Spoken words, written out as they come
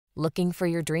Looking for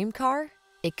your dream car?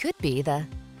 It could be the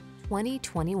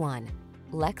 2021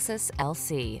 Lexus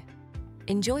LC.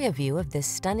 Enjoy a view of this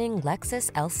stunning Lexus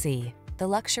LC, the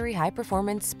luxury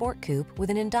high-performance sport coupe with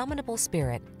an indomitable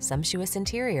spirit, sumptuous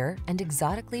interior, and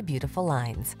exotically beautiful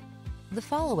lines. The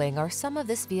following are some of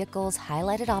this vehicle's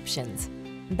highlighted options: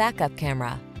 backup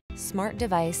camera, smart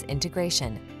device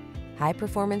integration.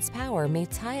 High-performance power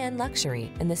meets high-end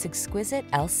luxury in this exquisite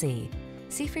LC.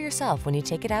 See for yourself when you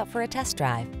take it out for a test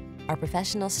drive. Our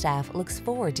professional staff looks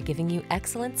forward to giving you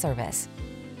excellent service.